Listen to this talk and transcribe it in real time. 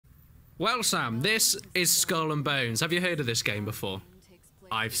Well, Sam, this is Skull and Bones. Have you heard of this game before?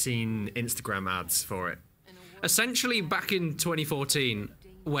 I've seen Instagram ads for it. Essentially, back in 2014,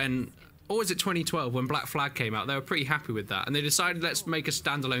 when, or was it 2012, when Black Flag came out, they were pretty happy with that, and they decided, let's make a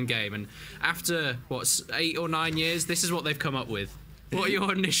standalone game. And after, what, 8 or 9 years, this is what they've come up with. What are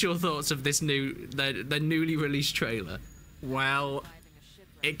your initial thoughts of this the newly released trailer? Well,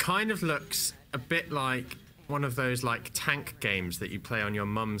 it kind of looks a bit like one of those like tank games that you play on your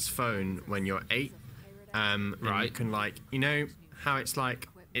mum's phone when you're 8. Right. You can like, you know how it's like,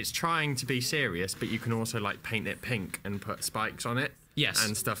 it's trying to be serious, but you can also like paint it pink and put spikes on it. Yes.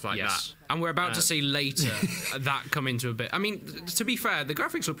 And stuff like that. And we're about to see later that come into a bit. I mean, to be fair, the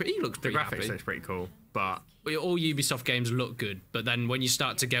graphics look pretty. He looks pretty happy. The graphics looks pretty cool, but all Ubisoft games look good. But then when you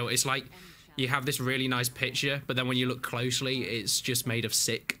start to go, it's like you have this really nice picture, but then when you look closely, it's just made of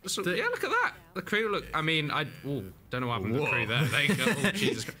sick. So, yeah, look at that. The crew look. I mean, don't know what happened to the crew there. They go, oh,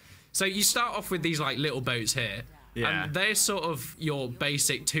 Jesus Christ. So you start off with these like little boats here. Yeah. And they're sort of your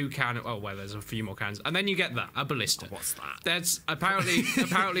basic 2 cannon. Oh well, there's a few more cannons, and then you get a ballista. What's that? That's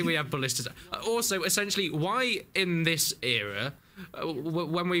apparently we have ballistas. Also, essentially, why in this era,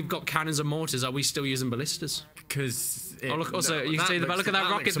 when we've got cannons and mortars, are we still using ballistas? Because look, also you can see look at that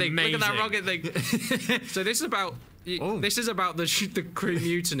rocket thing. Amazing. Look at that rocket thing. So this is about. This is about the crew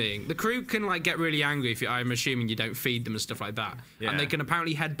mutinying. The crew can like get really angry if I'm assuming you don't feed them and stuff like that, and they can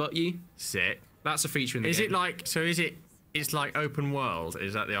apparently headbutt you. Sick. That's a feature in the game. Is it like, so is it, it's like open world?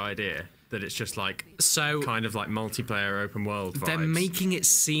 Is that the idea? That it's just like, kind of like multiplayer open world vibes? They're making it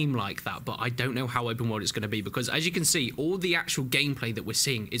seem like that, but I don't know how open world it's going to be, because as you can see, all the actual gameplay that we're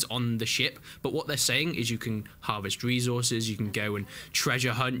seeing is on the ship, but what they're saying is you can harvest resources, you can go and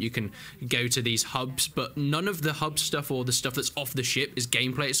treasure hunt, you can go to these hubs, but none of the hub stuff or the stuff that's off the ship is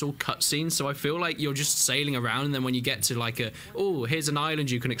gameplay. It's all cutscenes, so I feel like you're just sailing around, and then when you get to like here's an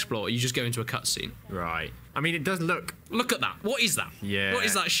island you can explore, you just go into a cutscene. Right. I mean, it does look... Look at that. What is that? Yeah. What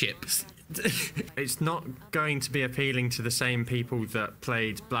is that ship? It's not going to be appealing to the same people that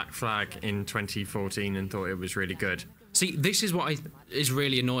played Black Flag in 2014 and thought it was really good. See, this is what is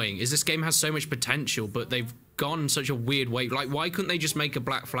really annoying, is this game has so much potential, but they've gone such a weird way. Like, why couldn't they just make a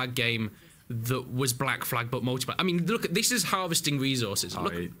Black Flag game that was Black Flag but multiplayer? I mean, look, this is harvesting resources.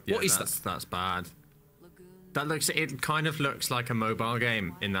 Look, what is that? That's bad. That looks. It kind of looks like a mobile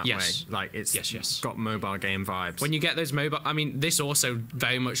game in that way. Like it's got mobile game vibes. When you get those mobile, I mean, this also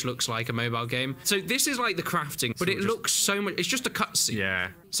very much looks like a mobile game. So this is like the crafting, but it looks so much. It's just a cutscene. Yeah.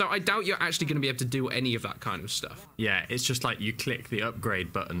 So I doubt you're actually going to be able to do any of that kind of stuff. Yeah, it's just like you click the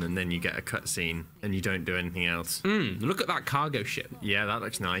upgrade button and then you get a cutscene and you don't do anything else. Look at that cargo ship. Yeah, that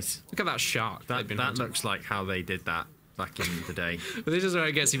looks nice. Look at that shark. That looks like how they did that back in the day. But this is where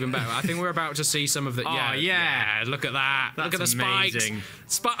it gets even better. I think we're about to see some of the... Yeah, look at that. Look at the amazing.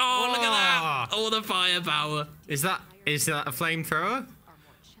 Spikes. Oh, look at that. All the firepower. Is that a flamethrower?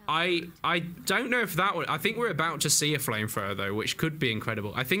 I don't know if that would... I think we're about to see a flamethrower, though, which could be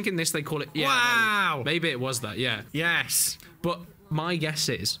incredible. I think in this they call it... Yeah, wow! Maybe it was that, yeah. Yes. But my guess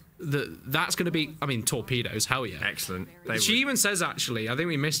is that's going to be... I mean, torpedoes, hell yeah. Excellent. She even says, actually, I think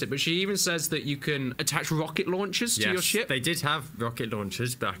we missed it, but she even says that you can attach rocket launchers to your ship. They did have rocket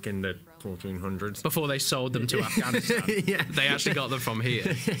launchers back in the 1400s. Before they sold them to Afghanistan. Yeah. They actually got them from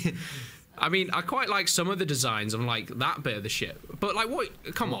here. I mean, I quite like some of the designs on, like, that bit of the ship. But, like, what?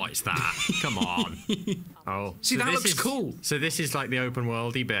 Come on. What is that? Come on. Oh. See, that looks cool. So this is, like, the open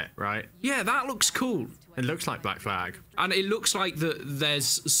worldy bit, right? Yeah, that looks cool. It looks like Black Flag. And it looks like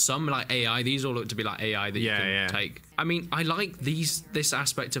there's some, like, AI. These all look to be, like, AI that you can take. I mean, I like this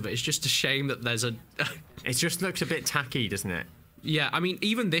aspect of it. It's just a shame that there's a... It just looks a bit tacky, doesn't it? Yeah, I mean,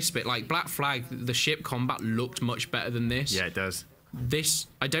 even this bit, like, Black Flag, the ship combat looked much better than this. Yeah, it does. This,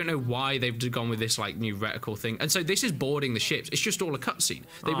 I don't know why they've gone with this like new reticle thing. And so this is boarding the ships. It's just all a cutscene.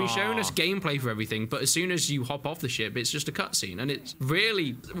 They've been showing us gameplay for everything, but as soon as you hop off the ship, it's just a cutscene. And it's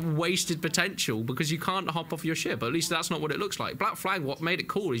really wasted potential because you can't hop off your ship. At least that's not what it looks like. Black Flag, what made it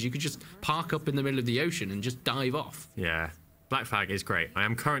cool is you could just park up in the middle of the ocean and just dive off. Yeah. Black Flag is great. I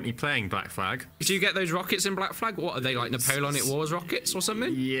am currently playing Black Flag. Do you get those rockets in Black Flag? What, are they like Napoleonic Wars rockets or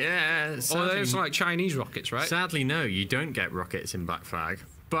something? Yeah. Or are those like Chinese rockets, right? Sadly, no, you don't get rockets in Black Flag.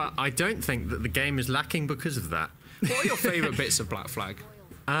 But I don't think that the game is lacking because of that. What are your favourite bits of Black Flag?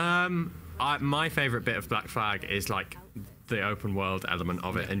 My favourite bit of Black Flag is like the open world element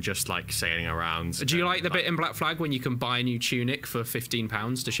of it and just like sailing around. Do you like the bit in Black Flag when you can buy a new tunic for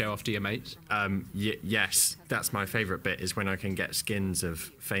 £15 to show off to your mates? Yes, that's my favourite bit, is when I can get skins of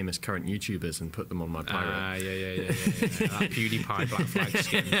famous current YouTubers and put them on my pirate. Yeah. That PewDiePie Black Flag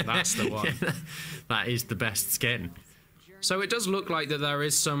skin, that's the one. Yeah, that is the best skin. So it does look like that there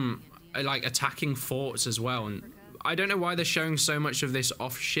is some like attacking forts as well. And I don't know why they're showing so much of this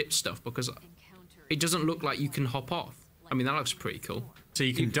off-ship stuff, because it doesn't look like you can hop off. I mean, that looks pretty cool. So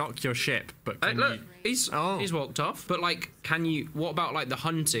you can dock your ship, but can look, you... he's walked off. But like, can you? What about like the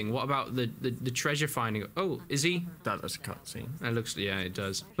hunting? What about the treasure finding? Oh, is he? That looks a cutscene. It looks, yeah, it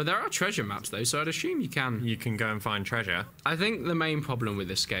does. But there are treasure maps though, so I'd assume you can. You can go and find treasure. I think the main problem with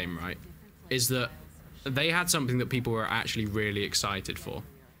this game, right, is that they had something that people were actually really excited for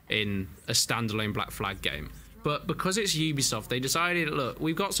in a standalone Black Flag game. But because it's Ubisoft, they decided, look,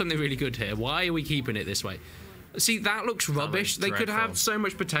 we've got something really good here. Why are we keeping it this way? See, that looks rubbish. They could have so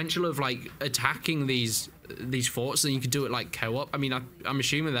much potential of like attacking these forts, and you could do it like co-op. I mean, I'm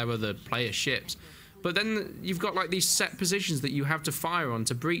assuming there were the player ships, but then you've got like these set positions that you have to fire on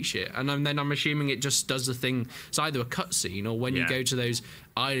to breach it, and then I'm assuming it just does the thing. It's either a cutscene or when you go to those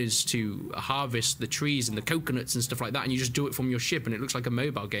islands to harvest the trees and the coconuts and stuff like that, and you just do it from your ship, and it looks like a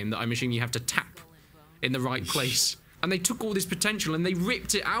mobile game that I'm assuming you have to tap in the right place. And they took all this potential and they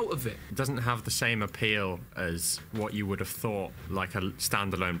ripped it out of it. It doesn't have the same appeal as what you would have thought like a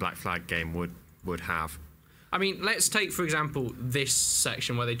standalone Black Flag game would have. I mean, let's take, for example, this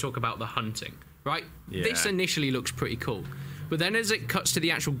section where they talk about the hunting, right? Yeah. This initially looks pretty cool. But then as it cuts to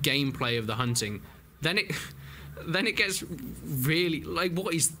the actual gameplay of the hunting, then it gets really, like,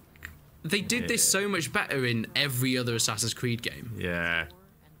 what is... They did this so much better in every other Assassin's Creed game. Yeah.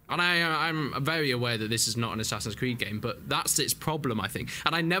 And I'm very aware that this is not an Assassin's Creed game, but that's its problem, I think.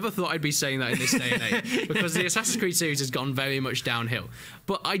 And I never thought I'd be saying that in this day and age, because the Assassin's Creed series has gone very much downhill.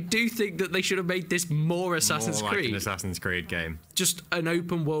 But I do think that they should have made this more Assassin's Creed. Like an Assassin's Creed game. Just an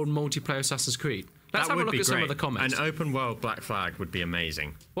open world multiplayer Assassin's Creed. Let's have a look at some of the comments. An open world Black Flag would be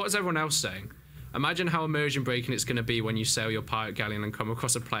amazing. What is everyone else saying? Imagine how immersion breaking it's going to be when you sail your pirate galleon and come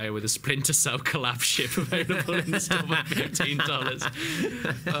across a player with a Splinter Cell collapse ship available in the store for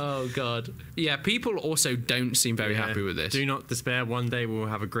 $15. Oh, God. Yeah, people also don't seem very happy with this. Do not despair. One day we'll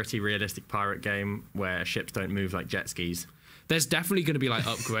have a gritty, realistic pirate game where ships don't move like jet skis. There's definitely going to be, like,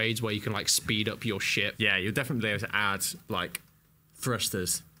 upgrades where you can, like, speed up your ship. Yeah, you'll definitely be able to add, like,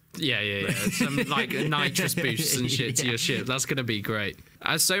 thrusters. Yeah. Some like nitrous boosts and shit to your ship. That's going to be great.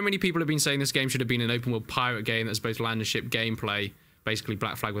 As so many people have been saying, this game should have been an open world pirate game that's both land and ship gameplay, basically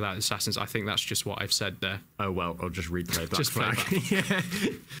Black Flag without assassins. I think that's just what I've said there. Oh well, I'll just replay Black Flag. Yeah.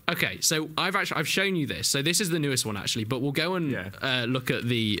 Okay, so I've shown you this. So this is the newest one actually, but we'll go and look at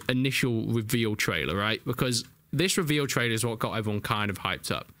the initial reveal trailer, right? Because this reveal trailer is what got everyone kind of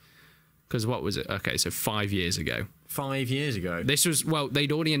hyped up. Because what was it? Okay, so 5 years ago. 5 years ago? This was, well,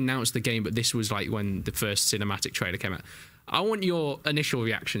 they'd already announced the game, but this was like when the first cinematic trailer came out. I want your initial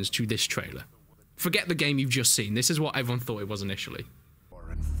reactions to this trailer. Forget the game you've just seen. This is what everyone thought it was initially.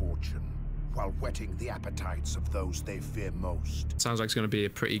 And fortune, while whetting the appetites of those they fear most. Sounds like it's going to be a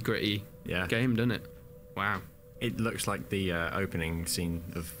pretty gritty game, doesn't it? Wow. It looks like the opening scene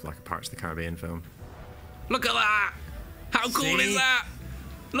of like a Pirates of the Caribbean film. Look at that! How cool is that?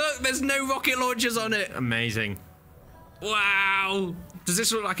 Look, there's no rocket launchers on it. Amazing. Wow. Does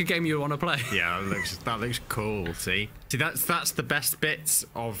this look like a game you want to play? Yeah, that looks cool. See, that's the best bits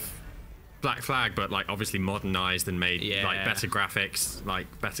of Black Flag, but like obviously modernized and made like better graphics,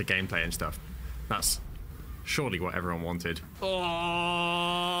 like better gameplay and stuff. That's surely what everyone wanted.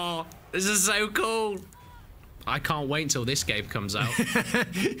 Oh, this is so cool. I can't wait until this game comes out.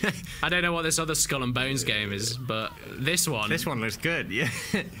 I don't know what this other Skull and Bones game is, but this one looks good. Yeah.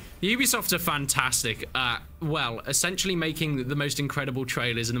 Ubisoft are fantastic at, well, essentially making the most incredible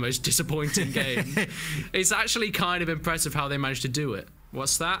trailers and the most disappointing game. It's actually kind of impressive how they managed to do it.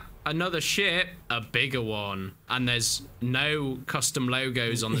 What's that? Another ship, a bigger one, and there's no custom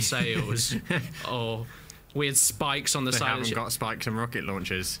logos on the sails or weird spikes on the side. They haven't got spikes and rocket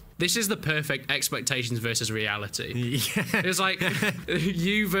launchers. This is the perfect expectations versus reality. Yeah. It's like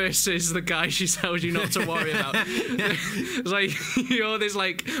you versus the guy she tells you not to worry about. It's like you're this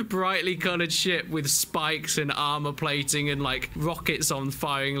like brightly coloured ship with spikes and armor plating and like rockets on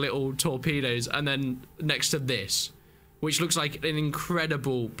firing little torpedoes, and then next to this, which looks like an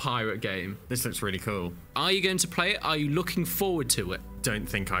incredible pirate game. This looks really cool. Are you going to play it? Are you looking forward to it? Don't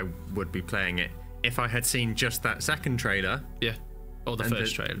think I would be playing it. If I had seen just that second trailer... Yeah. Or the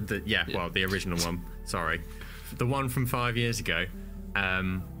first trailer. Well, the original one. Sorry. The one from 5 years ago.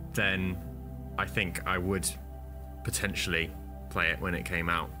 Then I think I would potentially play it when it came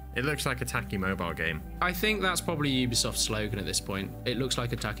out. It looks like a tacky mobile game. I think that's probably Ubisoft's slogan at this point. It looks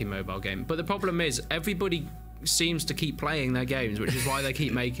like a tacky mobile game. But the problem is, everybody seems to keep playing their games, which is why they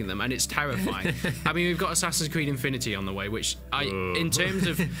keep making them, and it's terrifying. I mean, we've got Assassin's Creed Infinity on the way, which in terms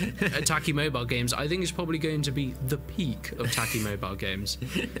of tacky mobile games, I think is probably going to be the peak of tacky mobile games.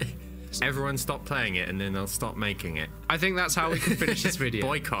 Everyone stop playing it, and then they'll stop making it. I think that's how we can finish this video.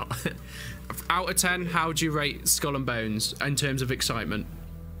 Boycott. Out of 10, how do you rate Skull and Bones in terms of excitement?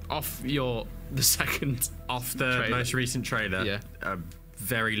 Off the second. Off the trailer. most recent trailer. Yeah.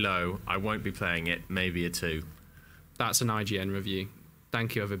 Very low. I won't be playing it. Maybe a 2. That's an IGN review.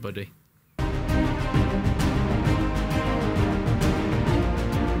 Thank you, everybody.